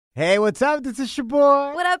Hey, what's up? This is your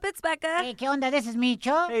boy. What up? It's Becca. Hey, ¿qué onda? This is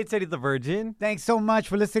Micho. Hey, it's Eddie the Virgin. Thanks so much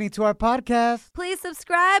for listening to our podcast. Please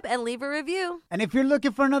subscribe and leave a review. And if you're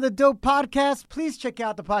looking for another dope podcast, please check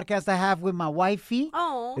out the podcast I have with my wifey.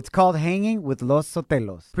 Oh. It's called Hanging with Los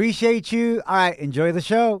Sotelos. Appreciate you. All right, enjoy the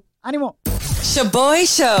show. Animo. Shaboy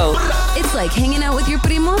Show. It's like hanging out with your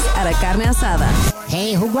primos at a carne asada.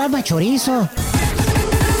 Hey, who grabbed my chorizo?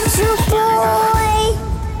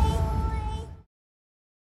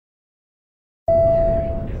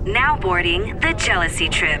 Now boarding the jealousy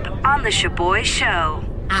trip on the Shaboy Show.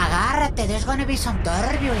 Agárrate, there's gonna be some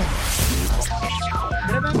turbulence.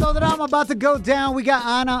 Tremendo drama about to go down. We got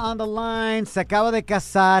Ana on the line. Se acaba de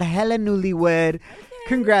casar. Hella newlywed.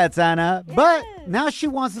 Congrats, Ana. But now she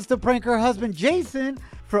wants us to prank her husband, Jason,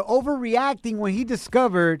 for overreacting when he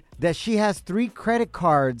discovered that she has 3 credit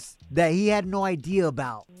cards that he had no idea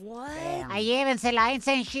about. What? Ahí even se la ain't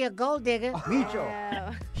saying she a gold digger.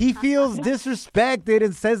 Micho. He feels disrespected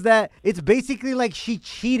and says that it's basically like she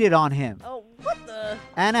cheated on him. Oh, what the?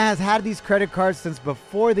 Anna has had these credit cards since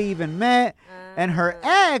before they even met, and her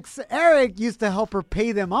ex, Eric, used to help her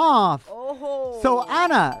pay them off. Oh. So,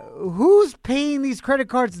 Anna, who's paying these credit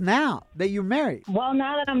cards now that you're married? Well,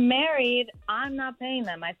 now that I'm married, I'm not paying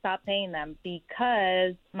them. I stopped paying them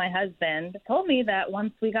because my husband told me that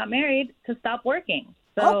once we got married to stop working.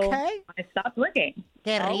 So Okay. I stopped working.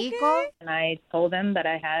 Qué rico. And I told him that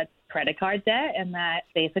I had credit card debt and that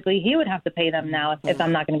basically he would have to pay them now if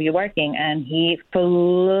I'm not going to be working. And he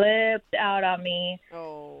flipped out on me.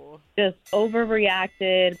 Oh. Just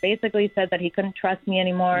overreacted, basically said that he couldn't trust me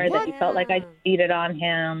anymore, that he felt like I cheated on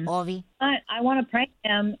him. Ovi. I want to prank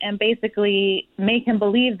him and basically make him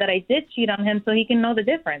believe that I did cheat on him so he can know the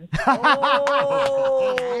difference.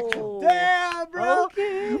 Oh. Damn, bro.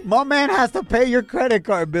 Okay. My man has to pay your credit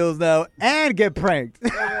card bills now and get pranked.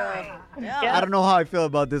 Yeah. I don't know how I feel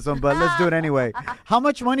about this one, but let's do it anyway. How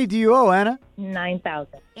much money do you owe, Anna?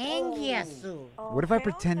 9,000. Engiasu. What if I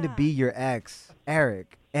pretend to be your ex,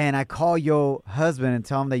 Eric, and I call your husband and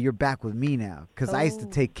tell him that you're back with me now? Because I used to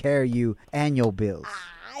take care of you and your bills.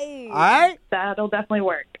 All right? That'll definitely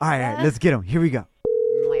work. All right, let's get him. Here we go.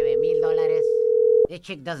 $9,000. This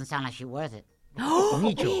chick doesn't sound like she's worth it.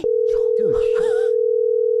 Micho. Dude.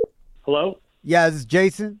 Hello? Yeah, this is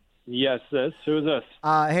Jason. Yes, who is this?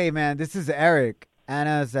 Hey, man, this is Eric,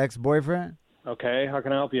 Anna's ex-boyfriend. Okay, how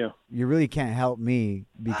can I help you? You really can't help me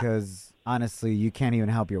because, honestly, you can't even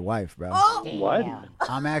help your wife, bro. What?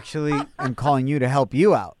 I'm calling you to help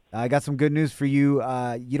you out. I got some good news for you.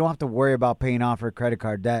 You don't have to worry about paying off her credit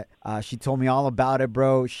card debt. She told me all about it,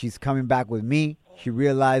 bro. She's coming back with me. She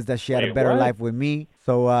realized that she had a Wait, better what? life with me.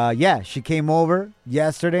 So, yeah, she came over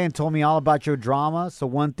yesterday and told me all about your drama. So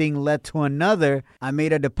one thing led to another. I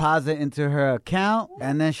made a deposit into her account,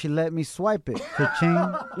 and then she let me swipe it. Cha-ching.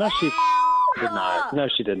 No, she did not. No,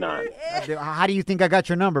 she did not. How do you think I got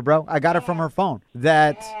your number, bro? I got it from her phone.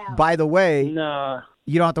 That, by the way, No.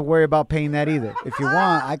 you don't have to worry about paying that either. If you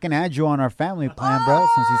want, I can add you on our family plan, bro,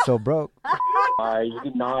 since you're so broke. You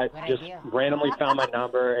did not just randomly found my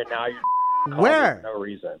number, and now you're calling Where? me for no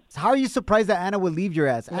reason. How are you surprised that Anna would leave your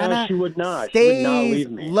ass? No, Anna she would not. She would stays not leave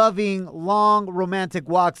me. loving long romantic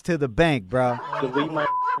walks to the bank, bro. Delete my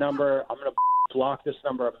number. I'm going to block this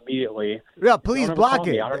number immediately. Yeah, please Don't ever block call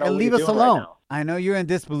me. it I don't know and what leave you're us doing right alone. now. I know you're in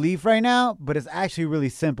disbelief right now, but it's actually really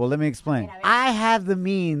simple. Let me explain. I have the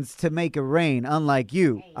means to make it rain, unlike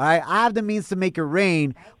you. All right, I have the means to make it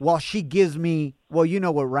rain while she gives me. Well, you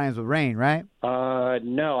know what rhymes with rain, right?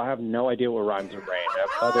 No, I have no idea what rhymes with rain,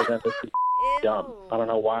 other than this is dumb. I don't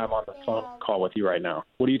know why I'm on the phone call with you right now.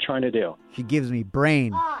 What are you trying to do? She gives me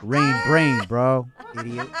brain, brain, bro.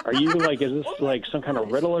 Idiot. Are you like, is this like some kind of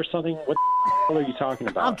riddle or something? What the hell are you talking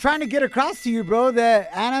about? I'm trying to get across to you, bro, that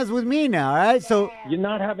Anna's with me now, all right? So You're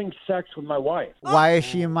not having sex with my wife. why is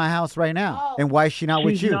she in my house right now? And why is she not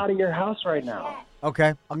with She's you? not at your house right now.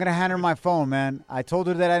 Okay, I'm going to hand her my phone, man. I told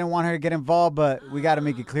her that I didn't want her to get involved, but we got to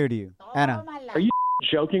make it clear to you. Anna. Are you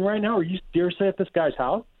joking right now? Are you seriously at this guy's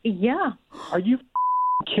house? Yeah. Are you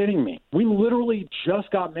kidding me? We literally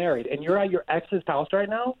just got married, and you're at your ex's house right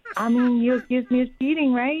now? I mean, you accused me of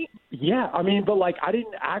cheating, right? Yeah, I mean, but like, I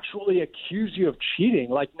didn't actually accuse you of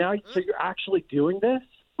cheating. Like, now, so you're actually doing this?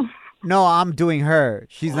 No, I'm doing her.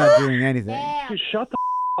 She's not doing anything. Dude, shut the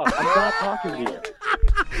up. I'm not talking to you.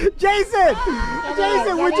 Jason,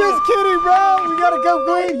 we're just kidding, bro. We got to come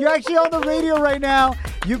clean. You're actually on the radio right now.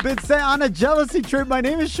 You've been sent on a jealousy trip. My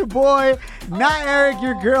name is Shaboy, not Eric,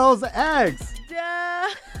 your girl's ex.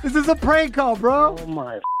 This is a prank call, bro. Oh,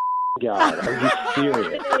 my God. Are you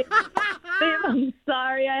serious? Babe, I'm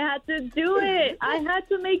sorry. I had to do it. I had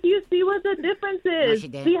to make you see what the difference is. she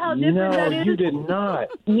did. See how different that No, is? you did not.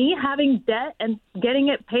 Me having debt and getting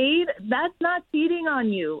it paid, that's not cheating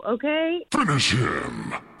on you, okay? Finish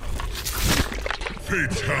him.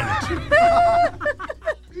 Fatality.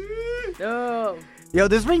 Yo,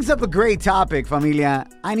 this brings up a great topic, familia.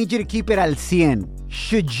 I need you to keep it al 100.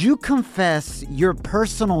 Should you confess your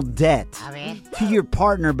personal debt A ver. to your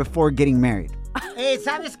partner before getting married?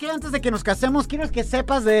 ¿Sabes qué? Antes de que nos casemos, quiero que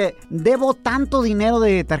sepas de debo tanto dinero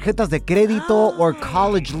de tarjetas de crédito or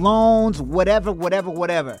college loans, whatever.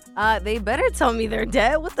 They better tell me their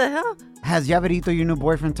debt. What the hell? Has Llaverito, your new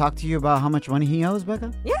boyfriend, talked to you about how much money he owes,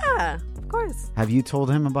 Becca? Yeah, of course. Have you told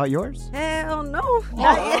him about yours? Hell no.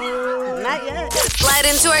 Not yet. Not yet. Slide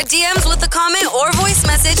into our DMs with a comment or voice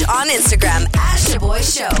message on Instagram at Shaboy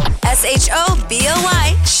Show.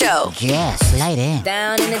 SHOBOY Show. Yeah, slide in.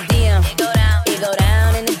 Down in the DM. It go down. It go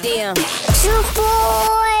down in the DM.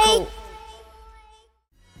 Shaboy.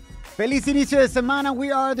 Feliz inicio de semana.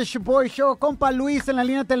 We are the Shaboy Show. Compa Luis en la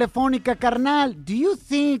línea telefónica. Carnal, do you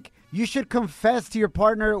think you should confess to your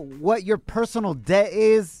partner what your personal debt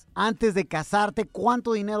is antes de casarte?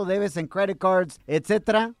 ¿Cuánto dinero debes en credit cards,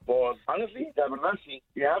 etcétera? Well, honestly, la verdad, sí.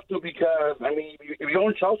 You have to because, I mean, if you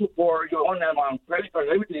own child support, you own them on credit cards,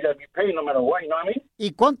 everything you got to be paying no matter what, you know what I mean?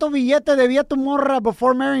 ¿Y cuánto billete debía tu morra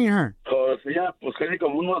before marrying her? So, ya, pues, casi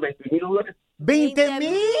como unos $20,000.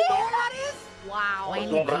 $20,000? Wow.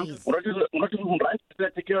 Es un rancho. Uno es un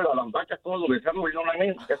rancho. Te quiero las vacas, todos los becerros, you know what I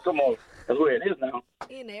mean? Es como, that's what it is now.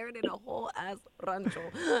 He inherited a whole ass rancho.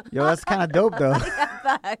 Yo, that's kind of dope, though.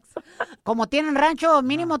 Facts. Como tienen rancho,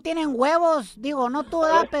 mínimo tienen huevos. Digo, no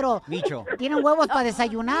todas, pero Bicho. tienen huevos para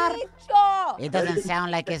desayunar. Bicho. It doesn't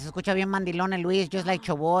sound like it. Se escucha bien mandilón el Luis, just like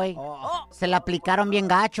Choboy. Se la aplicaron bien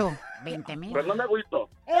gacho. 20,000. Pero no me agüito.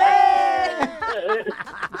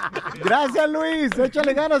 Gracias, Luis.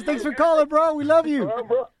 Échale ganas. Thanks for calling, bro. We love you.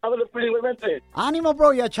 Bro, háblale igualmente. Ánimo,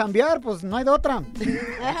 bro. Y a chambear, pues no hay de otra.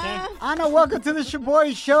 Anna, welcome to the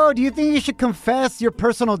Shaboy Show. Do you think you should confess your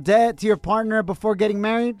personal debt to your partner before getting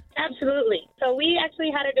married? Absolutely. So we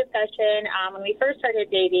actually had a discussion when we first started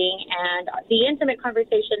dating, and the intimate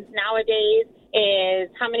conversations nowadays is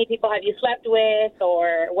how many people have you slept with,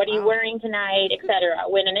 or what are you wearing tonight, etc.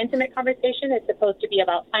 When an intimate conversation is supposed to be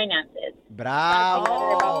about finances. Bravo.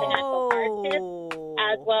 About financial hardships,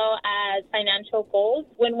 as well as financial goals.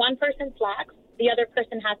 When one person slacks, the other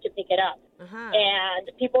person has to pick it up. And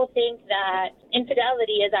people think that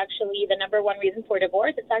infidelity is actually the number one reason for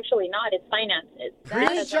divorce. It's actually not. It's finances.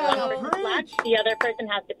 Preach, When Anna, one person slacks, preach. the other person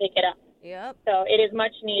has to pick it up. Yep. So it is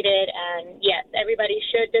much needed, and yes, everybody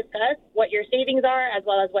should discuss what your savings are as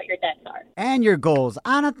well as what your debts are. And your goals.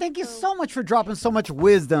 Anna, thank you so much for dropping so much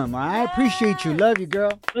wisdom. I appreciate you. Love you,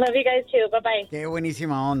 girl. Love you guys too. Bye-bye. Qué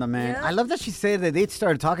buenísima onda, man. Yeah. I love that she said that they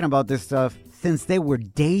started talking about this stuff since they were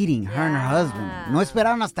dating, her and her husband. No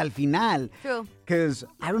esperaron hasta el final. True. Because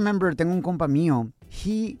I remember, tengo un compa mío,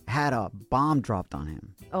 he had a bomb dropped on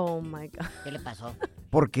him. Oh my God. ¿Qué le pasó?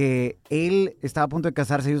 Porque él estaba a punto de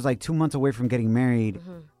casarse. He was like 2 months away from getting married.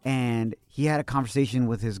 And he had a conversation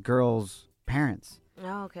with his girl's parents.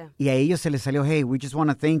 Oh, okay. Y a ellos se les salió, hey, we just want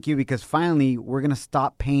to thank you because finally we're going to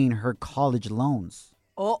stop paying her college loans.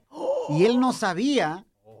 Oh. Y él no sabía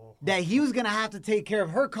that he was going to have to take care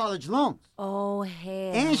of her college loans. Oh,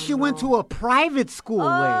 hell. And she went to a private school,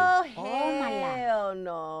 Oh, güey. hell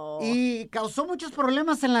no. Y causó muchos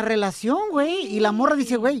problemas en la relación, güey. Y la morra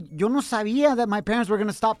dice, güey, yo no sabía that my parents were going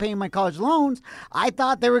to stop paying my college loans. I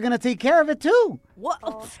thought they were going to take care of it too. What?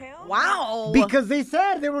 Wow. Because they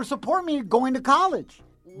said they were supporting me going to college.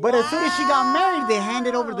 But as soon as she got married, they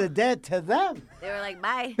handed over the debt to them. They were like,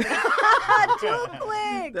 bye. Too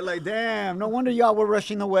quick. They're like, damn, no wonder y'all were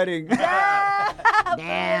rushing the wedding.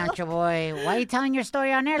 Damn, Choboy. Why are you telling your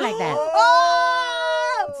story on air like that?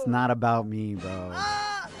 It's not about me, bro.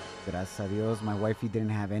 Gracias a Dios, my wifey didn't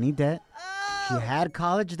have any debt. She had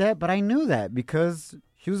college debt, but I knew that because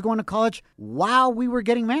she was going to college while we were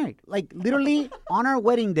getting married. Like, literally, on our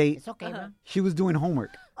wedding date, It's okay, bro. she was doing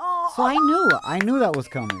homework. Oh, So I knew that was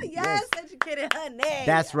coming. yes, educated honey.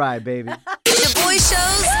 That's right, baby. Shaboy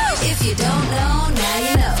Shows. If you don't know, now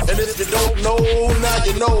you know. And if you don't know, now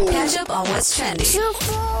you know. Catch up on what's trending.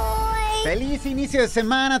 Feliz inicio de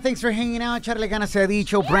semana. Thanks for hanging out. Echarle ganas se ha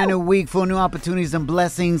dicho. Brand new week full of new opportunities and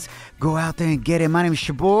blessings. Go out there and get it. My name is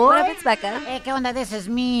Shaboy. What up, it's Becca. Hey, ¿qué onda? This is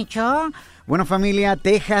Micho. Bueno, familia,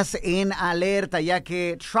 Texas en alerta, ya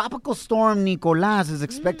que Tropical Storm Nicolás is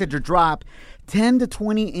expected to drop 10 to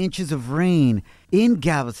 20 inches of rain in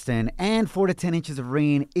Galveston and 4 to 10 inches of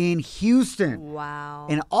rain in Houston. Wow.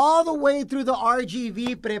 And all the way through the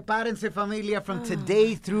RGV, prepárense familia, from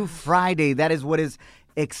today through Friday. That is what is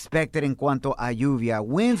expected en cuanto a lluvia.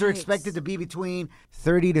 Winds are expected to be between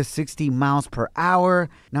 30 to 60 miles per hour.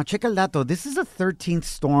 Now, check el dato. This is a 13th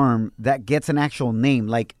storm that gets an actual name,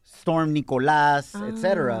 like Storm Nicolás,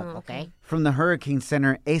 etc. Okay. From the Hurricane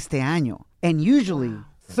Center este año. And usually,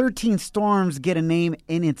 13 storms get a name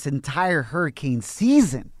in its entire hurricane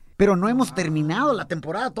season. Pero no hemos terminado la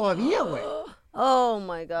temporada todavía, güey. Oh,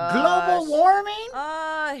 my God. Global warming?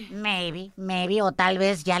 Maybe, o tal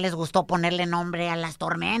vez ya les gustó ponerle nombre a las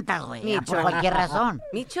tormentas, güey, por cualquier razón.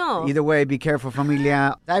 Micho. Either way, be careful,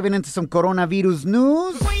 familia. Diving into some coronavirus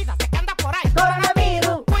news. Cuídate que anda por ahí.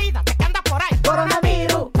 Coronavirus. Cuídate que anda por ahí.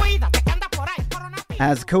 Coronavirus. Cuídate que anda por ahí. Coronavirus.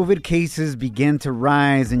 As COVID cases begin to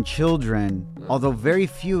rise in children, although very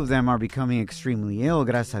few of them are becoming extremely ill,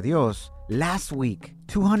 gracias a Dios, last week,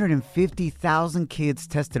 250,000 kids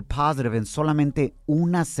tested positive in solamente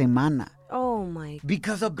una semana. Oh, my God.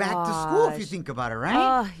 Because of back to school, if you think about it, right?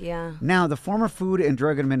 Oh, yeah. Now, the former Food and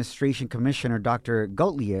Drug Administration Commissioner, Dr.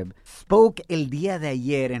 Gottlieb, spoke el día de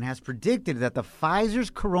ayer and has predicted that the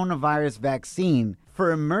Pfizer's coronavirus vaccine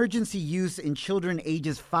for emergency use in children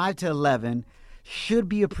ages 5 to 11 should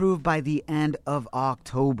be approved by the end of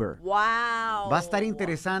October. Wow. Va a estar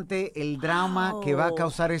interesante el drama que va a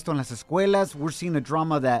causar esto en las escuelas. We're seeing the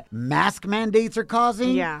drama that mask mandates are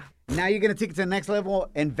causing. Yeah. Now you're going to take it to the next level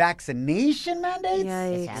and vaccination mandates?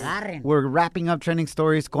 Yikes. Se agarren. We're wrapping up trending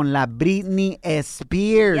stories con la Britney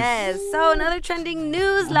Spears. Yes. So another trending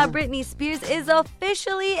news, La Britney Spears is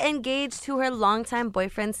officially engaged to her longtime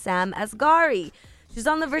boyfriend, Sam Asghari. She's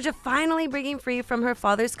on the verge of finally breaking free from her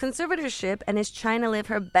father's conservatorship and is trying to live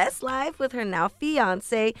her best life with her now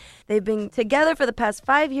fiancé. They've been together for the past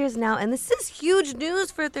 5 years now, and this is huge news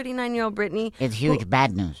for 39-year-old Britney. It's huge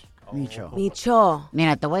bad news. Micho.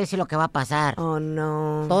 Mira, te voy a decir lo que va a pasar. Oh,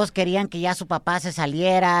 no. Todos querían que ya su papá se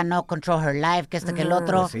saliera, no control her life, que esto que el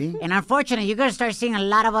otro. Sí. And unfortunately, you're going to start seeing a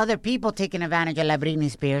lot of other people taking advantage of la Britney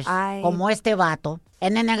Spears. Como este vato.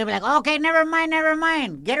 And then they're going to be like, okay, never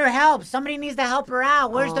mind. Get her help. Somebody needs to help her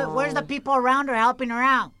out. Where's the people around her helping her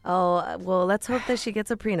out? Oh, well, let's hope that she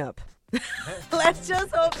gets a prenup. Let's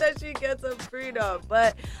just hope that she gets a prenup.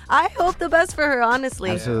 But I hope the best for her, honestly.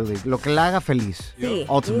 Absolutely. Lo que la haga feliz. Sí,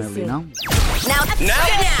 Ultimately, sí. no? Now.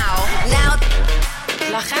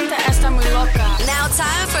 La gente está muy loca. Now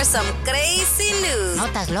time for some crazy news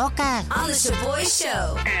Notas locas. on the Shaboy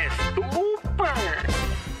Show.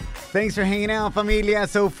 Thanks for hanging out, familia.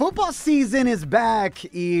 So football season is back.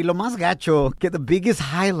 Y lo más gacho, que the biggest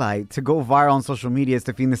highlight to go viral on social media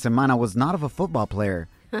este fin de semana was not of a football player,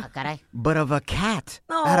 Ah, caray. but of a cat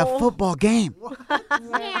at a football game.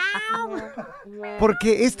 Porque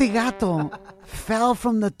este gato fell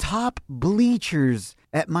from the top bleachers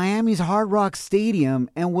at Miami's Hard Rock Stadium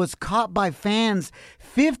and was caught by fans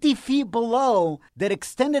 50 feet below that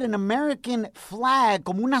extended an American flag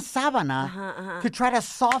como una sábana to try to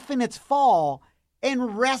soften its fall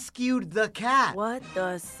and rescued the cat. What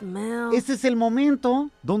the smell? Ese es el momento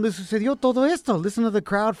donde sucedió todo esto. Listen to the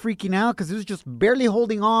crowd freaking out because it was just barely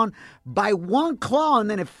holding on by one claw and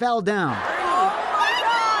then it fell down.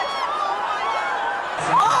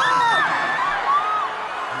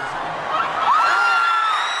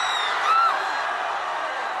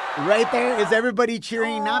 Right there is everybody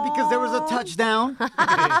cheering, not because there was a touchdown,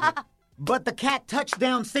 but the cat touched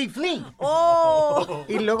down safely. Oh!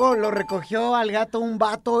 Y luego lo recogió al gato un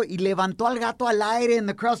vato y levantó al gato al aire and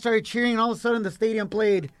the crowd started cheering. All of a sudden the stadium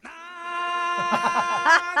played. ¿Qué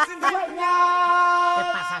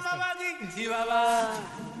pasaste?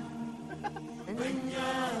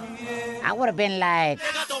 I would have been like...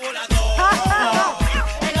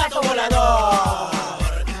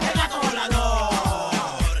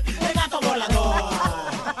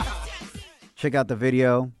 Check out the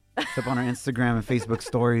video. It's up on our Instagram and Facebook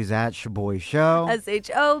stories at Shaboy Show.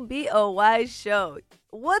 SHOBOY Show.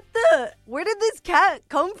 What the? Where did this cat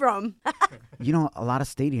come from? You know, a lot of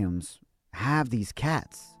stadiums have these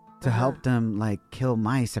cats to help them, like, kill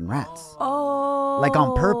mice and rats. Oh. Like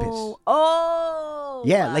on purpose. Oh.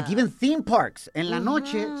 Yeah, like even theme parks. En la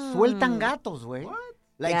noche, sueltan gatos, güey.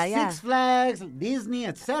 Like Yeah. Six Flags, Disney,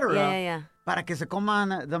 etc. Yeah. Para que se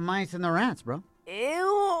coman the mice and the rats, bro.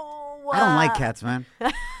 Ew. I don't like cats, man.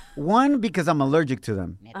 One, because I'm allergic to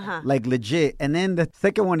them. Like, legit. And then the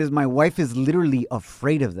second one is my wife is literally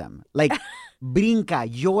afraid of them. Like, brinca,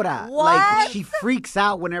 llora. What? Like, she freaks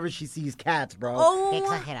out whenever she sees cats, bro. Oh. Qué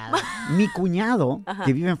exagerado. Mi cuñado,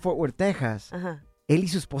 que vive en Fort Worth, Texas, él y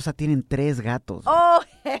su esposa tienen 3 gatos. Oh.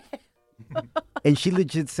 And she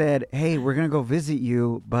legit said, hey, we're going to go visit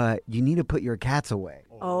you, but you need to put your cats away.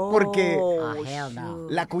 Oh, Porque hell no.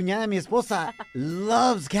 la cuñada de mi esposa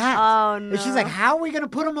loves cats. Oh, no. And she's like, how are we going to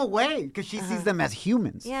put them away? Because she sees them as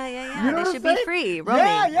humans. Yeah. You know They what should I'm be saying? free, roaming.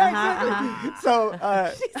 Yeah, exactly. So,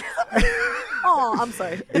 oh, I'm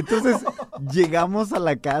sorry. entonces, llegamos a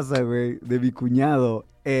la casa, güey, de mi cuñado.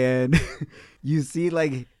 And you see,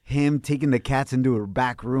 like, him taking the cats into her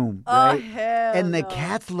back room, right? Oh, hell and the no.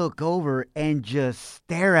 cats look over and just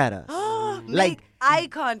stare at us. Make eye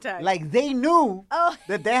contact. Like they knew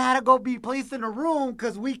that they had to go be placed in a room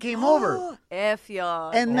because we came over. F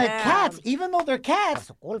y'all. And the Damn. cats, even though they're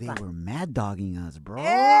cats, they were mad dogging us, bro.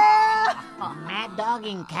 Mad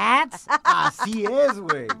dogging cats? Así es,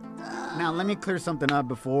 güey. Now, let me clear something up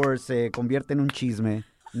before se convierte en un chisme.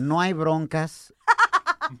 No hay broncas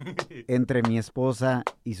entre mi esposa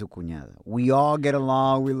y su cuñada. We all get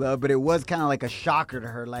along, we love, but it was kind of like a shocker to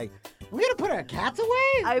her. Like, we gotta put our cats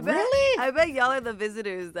away? Really? I bet y'all are the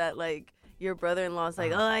visitors that, like, your brother-in-law's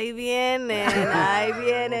like, oh, ahí vienen,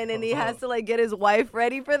 and he has to, like, get his wife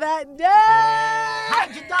ready for that day.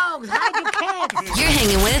 Hide your dogs, hide your cats. You're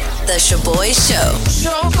hanging with The Shaboy Show.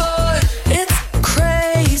 Shaboy, it's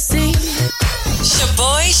crazy.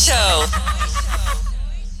 Shaboy Show.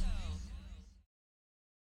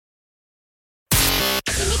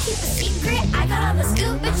 I got all the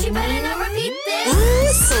scoop, but you better not repeat this.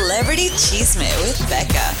 Ooh, Celebrity Cheesemate with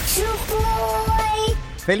Becca.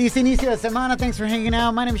 Feliz inicio de semana. Thanks for hanging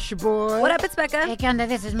out. My name is Shaboy. What up, it's Becca. Hey, ¿qué onda?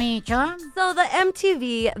 This is me, Chom. So the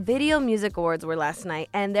MTV Video Music Awards were last night,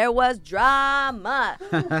 and there was drama.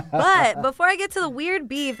 But before I get to the weird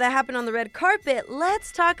beef that happened on the red carpet,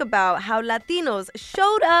 let's talk about how Latinos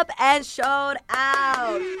showed up and showed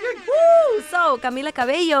out. Woo! So Camila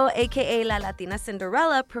Cabello, a.k.a. La Latina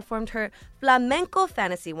Cinderella, performed her flamenco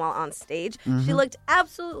fantasy while on stage. She looked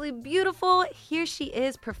absolutely beautiful. Here she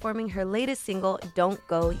is performing her latest single, Don't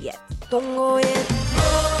Go Yet. Don't go yet.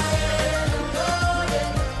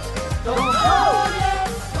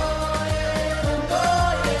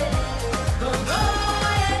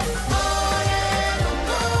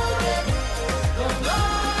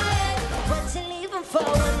 What you leaving for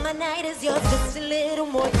when my night is yours? Just a little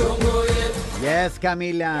more. Don't go yet. Yes,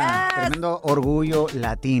 Camila. Yes. Tremendo orgullo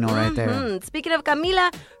latino right there. Speaking of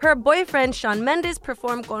Camila, her boyfriend Shawn Mendes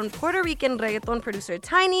performed con Puerto Rican reggaeton producer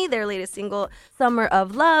Tiny, their latest single, Summer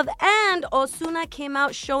of Love, and Ozuna came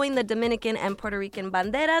out showing the Dominican and Puerto Rican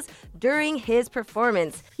banderas during his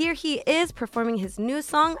performance. Here he is performing his new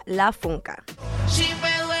song, La Funca. Si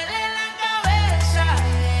me duele la cabeza,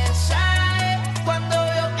 esa es. Cuando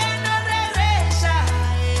veo que no regresa,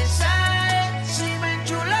 esa es. Si me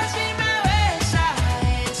enchula, si me besa,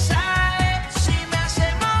 esa es. Si me hace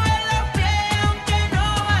mover los pies, aunque no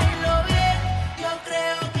bailo bien, yo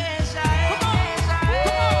creo que esa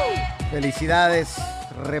es. Felicidades.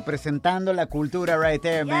 Representando la cultura right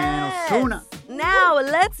there, man. Ozuna. Now,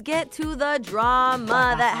 let's get to the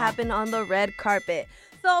drama that happened on the red carpet.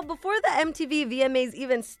 So, before the MTV VMAs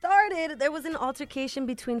even started, there was an altercation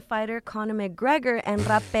between fighter Conor McGregor and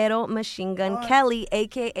rapero Machine Gun Kelly,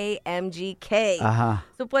 a.k.a. MGK.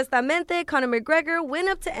 Supuestamente, Conor McGregor went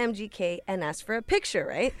up to MGK and asked for a picture,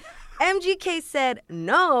 right? MGK said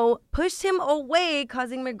no, pushed him away,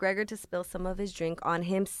 causing McGregor to spill some of his drink on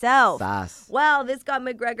himself. Sas. Well, this got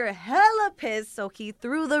McGregor hella pissed, so he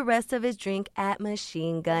threw the rest of his drink at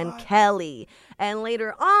Machine Gun Kelly. And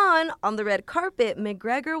later on the red carpet,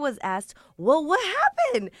 McGregor was asked, well, what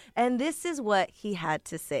happened? And this is what he had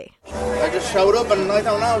to say. I just showed up and I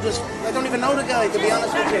don't even know the guy, to be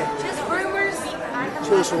honest with you. Just rumors.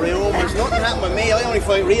 Just rumors. Nothing happened with me. I only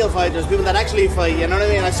fight real fighters, people that actually fight, you know what I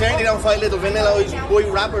mean? I certainly don't fight little vanilla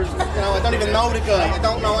boy rappers. You know, I don't even know the guy. I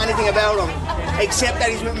don't know anything about him, except that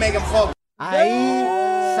he's with Megan Fox. Ahí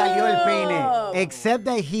salió el peine. Except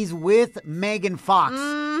that he's with Megan Fox.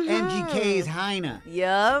 MGK's Hyena.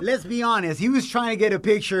 Yep. Let's be honest. He was trying to get a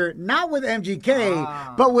picture, not with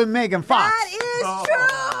MGK, but with Megan Fox. That is true.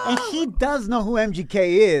 And he does know who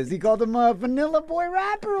MGK is. He called him a vanilla boy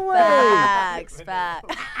rapper. Facts.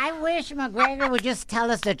 I wish McGregor would just tell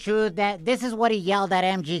us the truth that this is what he yelled at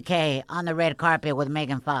MGK on the red carpet with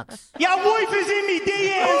Megan Fox. Your wife is in me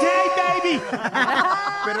DMs, hey, baby.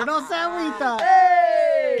 Pero no se agüita.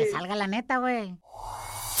 Que salga la neta, güey.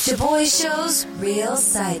 Shaboy Show's real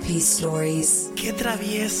side piece stories. Qué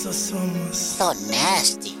traviesos somos. So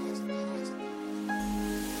nasty.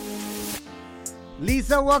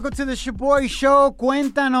 Lisa, welcome to the Shaboy Show.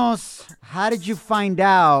 Cuéntanos, how did you find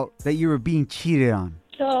out that you were being cheated on?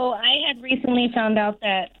 So I had recently found out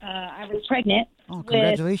that I was pregnant Oh,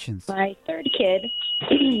 congratulations. with my third kid.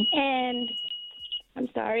 And I'm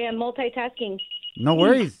sorry, I'm multitasking. No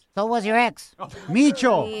worries. So was your ex.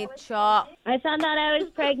 Micho. I found out I was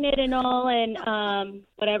pregnant and all, and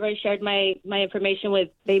whatever. I shared my information with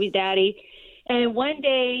baby daddy. And one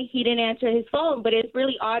day he didn't answer his phone, but it's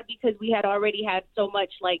really odd because we had already had so much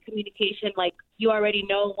like communication, like you already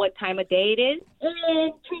know what time of day it is.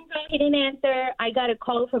 And turns out he didn't answer. I got a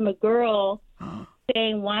call from a girl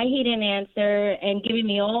saying why he didn't answer and giving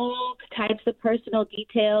me all types of personal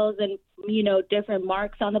details and, you know, different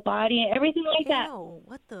marks on the body and everything like that.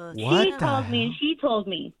 What the? She called me and she told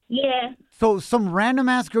me. Yeah. So some random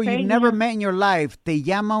ass girl you never met in your life te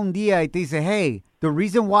llama un día y te dice, hey, the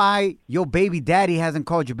reason why your baby daddy hasn't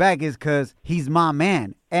called you back is because he's my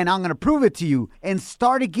man. And I'm going to prove it to you. And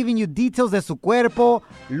started giving you details de su cuerpo,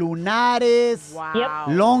 lunares,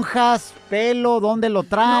 lonjas, pelo, donde lo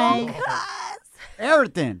trae.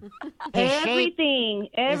 Everything. Everything,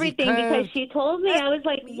 because she told me. I was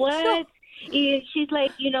like, what? She's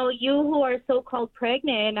like, you know, you who are so-called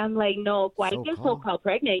pregnant. I'm like, no, why you're so-called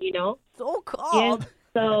pregnant, you know? So-called? Yeah.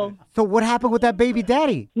 So what happened with that baby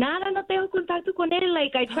daddy? Nada, no tengo contacto con él.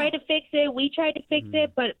 Like, I tried to fix it. We tried to fix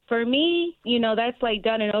it. But for me, you know, that's like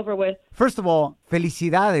done and over with. First of all,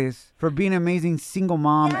 felicidades for being an amazing single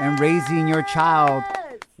mom and raising your child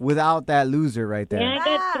without that loser right there. Yeah,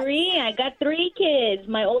 I got three kids.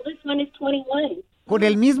 My oldest one is 21. ¿Con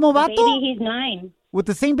el mismo vato? Baby, he's 9. With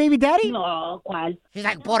the same baby daddy? No, ¿cuál? She's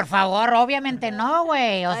like, por favor, obviamente no,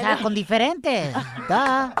 güey. O sea, con diferentes.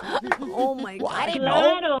 Duh. Oh, my God. I didn't know.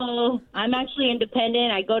 Claro. I'm actually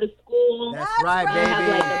independent. I go to school. That's right, baby. I have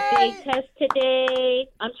like a big test today.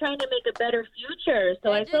 I'm trying to make a better future.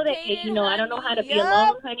 So I feel that, you know, I don't know how to be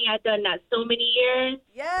alone, honey. I've done that so many years.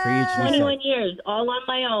 Preach, Lisa. 21 years, all on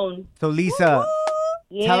my own. So, Lisa,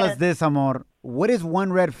 tell Yes. us this, amor. What is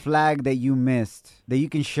one red flag that you missed that you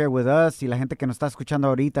can share with us y la gente que nos está escuchando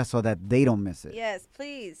ahorita so that they don't miss it? Yes,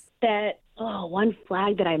 please. One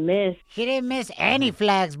flag that I missed. She didn't miss any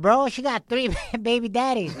flags, bro. She got 3 baby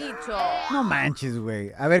daddies. No manches,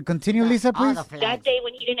 güey. A ver, continue, Lisa, please. That day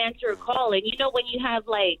when he didn't answer a call, and you know when you have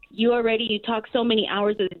like, you talk so many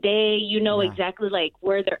hours of the day, you know exactly like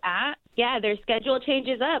where they're at. Yeah, their schedule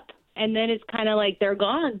changes up. And then it's kind of like they're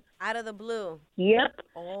gone. Out of the blue. Yep.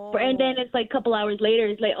 Oh. And then it's like a couple hours later,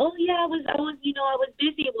 it's like, oh yeah, I was, I was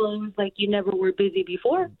busy. Well, it was like you never were busy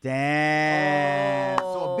before. Damn.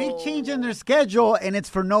 So a big change in their schedule, and it's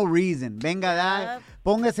for no reason. Venga,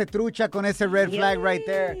 póngase trucha con ese red flag right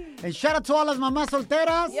there. And shout out to all las mamás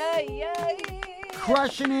solteras.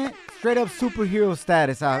 Crushing it. Straight up superhero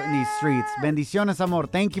status out in these streets. Bendiciones, amor.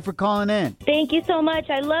 Thank you for calling in. Thank you so much.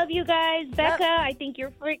 I love you guys. Becca, I think you're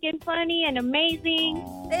freaking funny and amazing.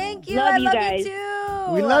 Thank you. Love I you love guys. you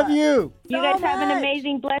too. We love you. You So guys have an much.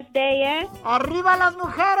 amazing, blessed day, yeah? Arriba las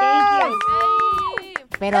mujeres. Thank you.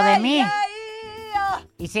 Pero de mí.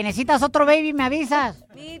 Y si necesitas otro baby, me avisas.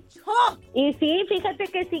 Y sí, fíjate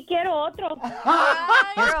que sí quiero otro.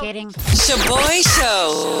 Just kidding. Shaboy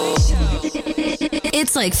Show.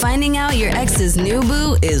 It's like finding out your ex's new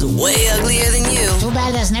boo is way uglier than you. Too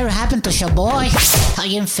bad that's never happened to Shaboy. How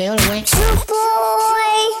you feel, güey?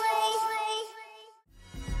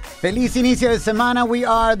 Feliz inicio de semana. We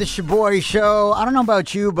are the Shaboy Show. I don't know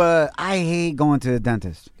about you, but I hate going to the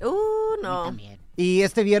dentist. Ooh, no. Y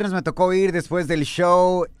este viernes me tocó ir después del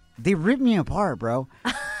show. They ripped me apart, bro.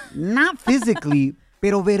 Not physically,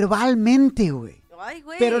 pero verbalmente, güey.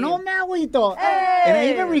 Pero no me agüito. And I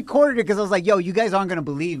even recorded it because I was like, yo, you guys aren't going to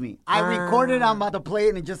believe me. I recorded it. I'm about to play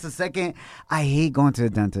it in just a second. I hate going to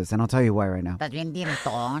the dentist, and I'll tell you why right now. Estás bien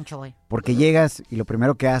dientoncho, güey. Porque llegas y lo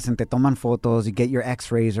primero que hacen, te toman fotos, you get your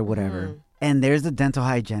x-rays or whatever. And there's the dental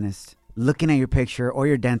hygienist looking at your picture or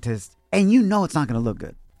your dentist, and you know it's not going to look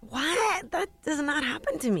good. What? That does not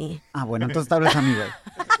happen to me. Ah, bueno, entonces tal vez a mí, güey.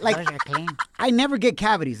 Like, I never get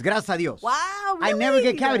cavities, gracias a Dios. Wow, really? I never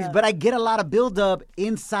get cavities, but I get a lot of buildup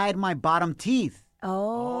inside my bottom teeth.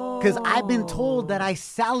 Oh. Because I've been told that I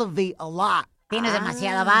salivate a lot. Tienes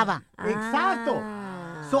demasiada baba. Exacto.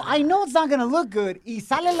 So I know it's not going to look good. Y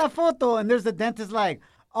sale la foto, and there's the dentist like,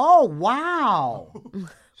 oh, wow.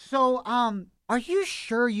 So, are you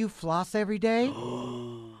sure you floss every day?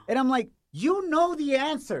 And I'm like, you know the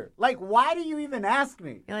answer. Like, why do you even ask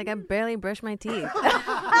me? You're like, I barely brush my teeth.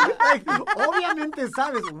 Like, obviamente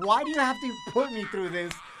sabes. Why do you have to put me through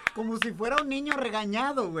this? Como si fuera un niño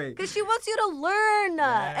regañado, güey. Because she wants you to learn,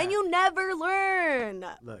 and you never learn.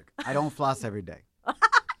 Look, I don't floss every day.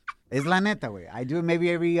 Es la neta, güey. I do it maybe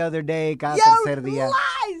every other day, cada Yo, tercer día.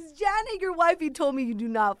 lies! Janet, your wife, you told me you do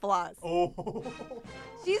not floss. Oh.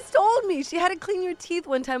 She's told me she had to clean your teeth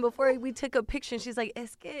one time before we took a picture. And she's like,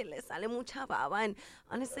 es que le sale mucha baba. And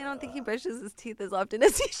honestly, I don't think he brushes his teeth as often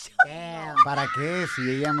as he should. Damn. ¿Para qué? Si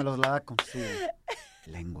ella me los lava con su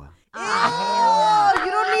lengua.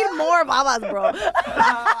 You don't need more babas, bro.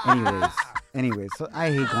 Anyways, so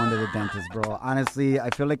I hate going to the dentist, bro. Honestly, I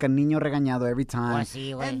feel like a niño regañado every time. Pues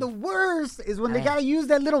sí, güey. And the worst is when they gotta use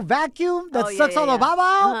that little vacuum that sucks all the baba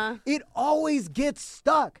out. It always gets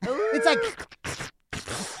stuck. It's like...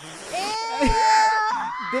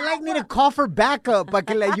 They like need to call for backup para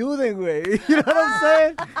que le ayuden, güey. You know what I'm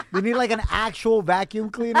saying? They need like an actual vacuum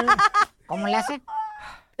cleaner. ¿Cómo le hace?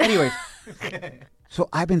 Anyways, so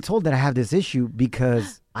I've been told that I have this issue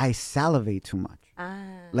because I salivate too much.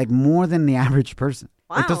 Like more than the average person.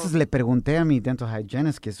 Wow. Entonces le pregunté a mi dental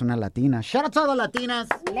hygienist, que es una latina. Shout out to all the latinas.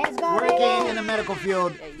 Let's go. Working in the medical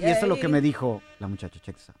field. Y eso es lo que me dijo la muchacha.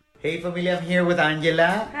 Check this out. Hey, familia, I'm here with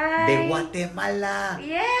Angela de Guatemala.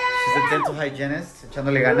 Yeah. She's a dental hygienist,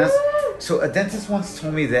 echándole ganas. So a dentist once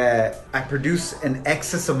told me that I produce an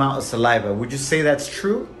excess amount of saliva. Would you say that's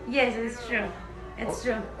true? Yes, it's true. It's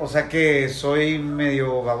true. O sea que soy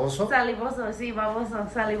medio baboso. Salivoso, sí, baboso,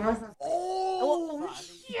 salivoso.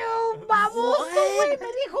 ¡Baboso, güey! ¡Me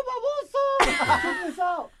dijo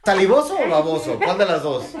baboso! ¿Salivoso o baboso? ¿Cuál de las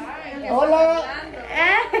dos? Hola.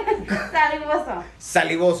 Salivoso.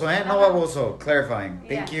 Salivoso, No baboso. Clarifying.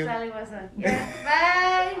 Thank you. Salivoso. Yeah.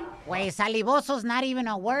 Bye. Güey, salivoso's not even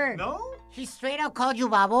a word. No? She straight up called you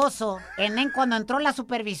baboso. And then cuando entró la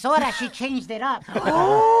supervisora, she changed it up.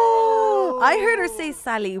 Oh, I heard her say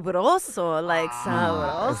salibroso, like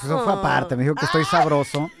sabroso. Eso fue aparte. Me dijo que estoy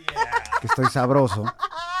sabroso. Que estoy sabroso.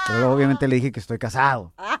 Pero luego obviamente le dije que estoy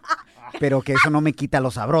casado. Pero que eso no me quita lo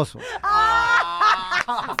sabroso.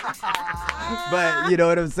 But you know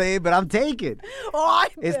what I'm saying? But I'm taken.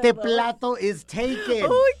 Este plato is taken.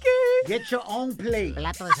 Okay. Get your own plate.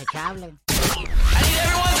 Plato desechable.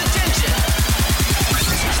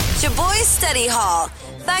 Shaboy Study Hall.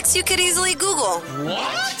 Facts you could easily Google.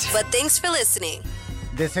 What? But thanks for listening.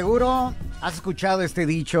 De seguro has escuchado este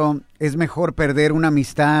dicho, es mejor perder una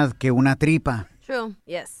amistad que una tripa. True,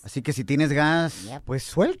 yes. Así que si tienes gas, pues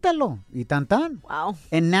suéltalo y tan tan. Wow.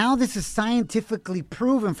 And now this is scientifically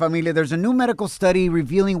proven, familia. There's a new medical study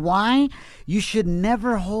revealing why you should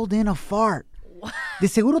never hold in a fart. What? De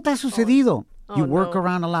seguro te ha sucedido. You work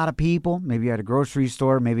around a lot of people, maybe at a grocery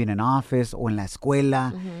store, maybe in an office o en la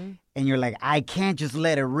escuela. Mm-hmm. And you're like, I can't just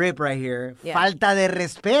let it rip right here. Yeah. Falta de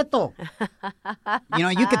respeto. You know,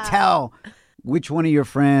 you could tell which one of your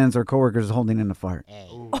friends or coworkers is holding in a fart. Hey.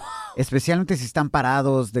 Especialmente si están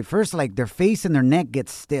parados. They first, like, their face and their neck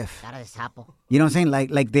gets stiff. You know what I'm saying?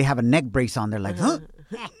 Like they have a neck brace on. They're like, huh?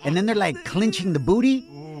 And then they're like clenching the booty.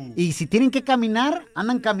 Y si tienen que caminar,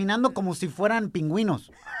 andan caminando como si fueran pingüinos.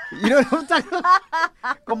 You know what I'm talking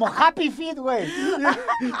about? Como happy feet, güey.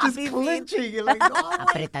 Just clenching. You're like, oh,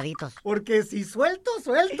 apretaditos. Porque si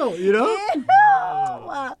suelto, you know?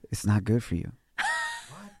 Yeah. It's not good for you.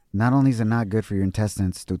 Not only is it not good for your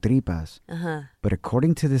intestines, tu tripas, but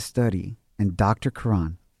according to this study and Dr.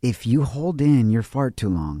 Karan, if you hold in your fart too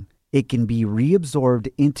long, it can be reabsorbed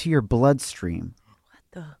into your bloodstream. What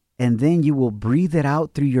the? And then you will breathe it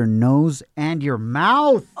out through your nose and your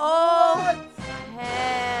mouth. Oh,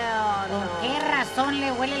 hell no. ¿Por qué razón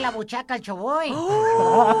le huele la buchaca al Shaboy?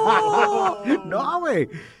 No, güey.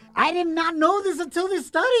 I did not know this until this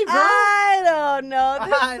study, bro. I don't know.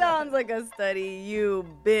 This sounds like a study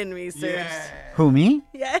you've been researched. Yeah. Who, me?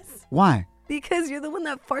 Yes. Why? Because you're the one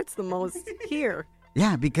that farts the most here.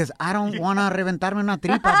 Yeah, because I don't want to reventarme una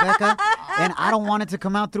tripa, Becca, and I don't want it to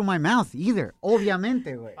come out through my mouth either.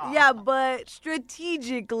 Obviamente, güey. Yeah, but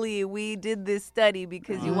strategically, we did this study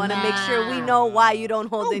because you want to make sure we know why you don't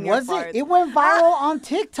hold in your farts. It went viral on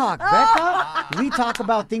TikTok, Becca. We talk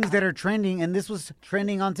about things that are trending, and this was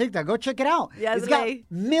trending on TikTok. Go check it out. Yes, it's got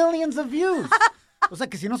millions of views. O sea,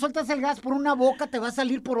 que si no sueltas el gas por una boca, te va a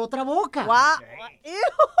salir por otra boca. Wow.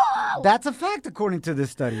 That's a fact, according to this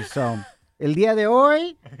study. So, el día de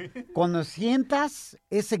hoy, cuando sientas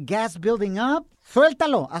ese gas building up,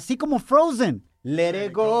 suéltalo, así como Frozen. Let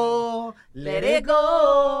it go, let it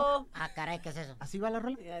go. Ah, caray, ¿qué es eso? ¿Así va la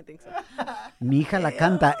rola? Yeah, I think so. Mi hija la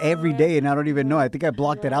canta every day, and I don't even know. I think I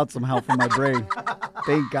blocked it out somehow from my brain.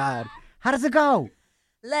 Thank God. How does it go?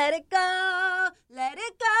 Let it go, let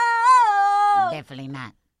it go. Definitely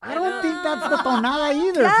not. I don't think that's the tonada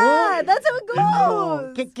either, Yeah, fool. that's how it goes.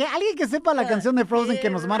 No. Que alguien que sepa la canción de Frozen que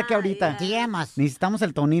nos marque ahorita. DMs. Necesitamos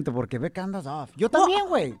el tonito porque ve que andas off. Yo también,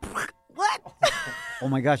 güey. What? Oh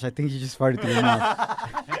my gosh, I think you just farted through your mouth.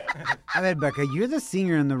 A ver, Becca, you're the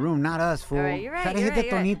singer in the room, not us, fool. All right, you're right, Try to you're hit right,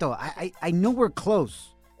 the you're tonito. I know we're close.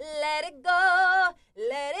 Let it go,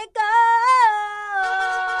 let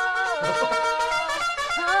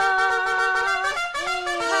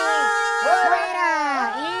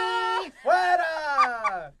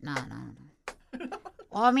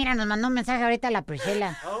Oh, mira, nos mandó un mensaje ahorita la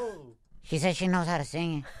Priscilla. She says she knows how to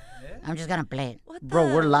sing it. I'm just gonna play it.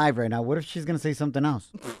 Bro, we're live right now. What if she's gonna say something else?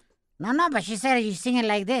 No, but she said you sing it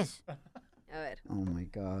like this. Oh my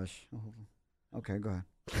gosh. Okay, go ahead.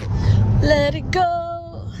 Let it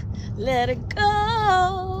go, let it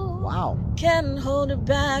go. Wow. Can't hold it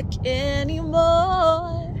back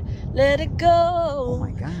anymore. Let it go. Oh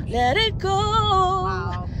my gosh. Let it go.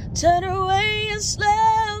 Wow. Turn away and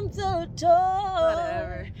slam the door.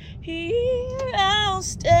 Whatever. Here I'll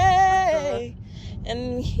stay,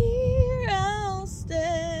 and here I'll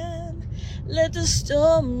stand. Let the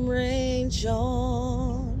storm rage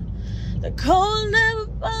on. The cold never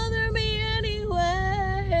bothered me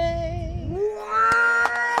anyway.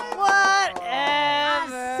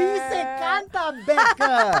 Whatever. Sí se canta,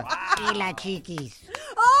 Becca. Y la chiquis.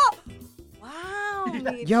 Oh! Wow.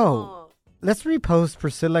 Yo, let's repost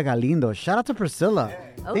Priscilla Galindo. Shout out to Priscilla.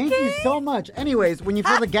 Thank you so much. Anyways, when you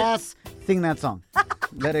feel the gas, sing that song.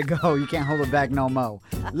 Let it go. You can't hold it back no mo.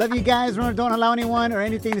 Love you guys. Remember, don't allow anyone or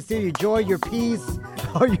anything to steal your joy, your peace,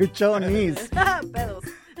 or your chonies.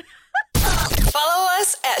 Follow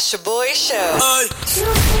us at Shaboy Show.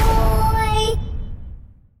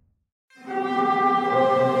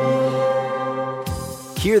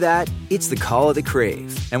 Hear that? It's the call of the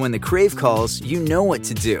Crave. And when the Crave calls, you know what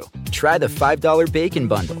to do. Try the $5 Bacon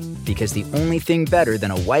Bundle. Because the only thing better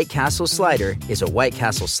than a White Castle slider is a White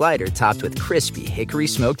Castle slider topped with crispy hickory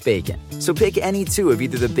smoked bacon. So pick any two of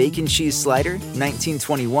either the Bacon Cheese Slider,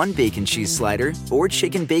 1921 Bacon Cheese Slider, or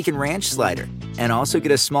Chicken Bacon Ranch Slider. And also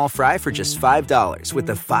get a small fry for just $5 with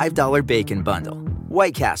the $5 Bacon Bundle.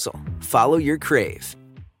 White Castle. Follow your Crave.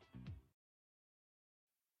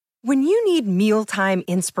 When you need mealtime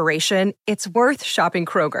inspiration, it's worth shopping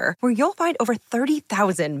Kroger, where you'll find over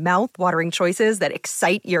 30,000 mouth-watering choices that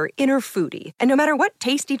excite your inner foodie. And no matter what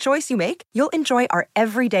tasty choice you make, you'll enjoy our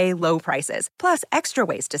everyday low prices, plus extra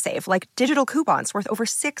ways to save, like digital coupons worth over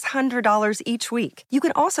 $600 each week. You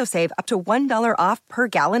can also save up to $1 off per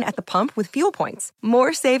gallon at the pump with fuel points.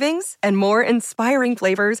 More savings and more inspiring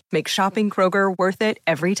flavors make shopping Kroger worth it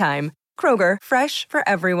every time. Kroger, fresh for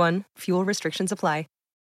everyone. Fuel restrictions apply.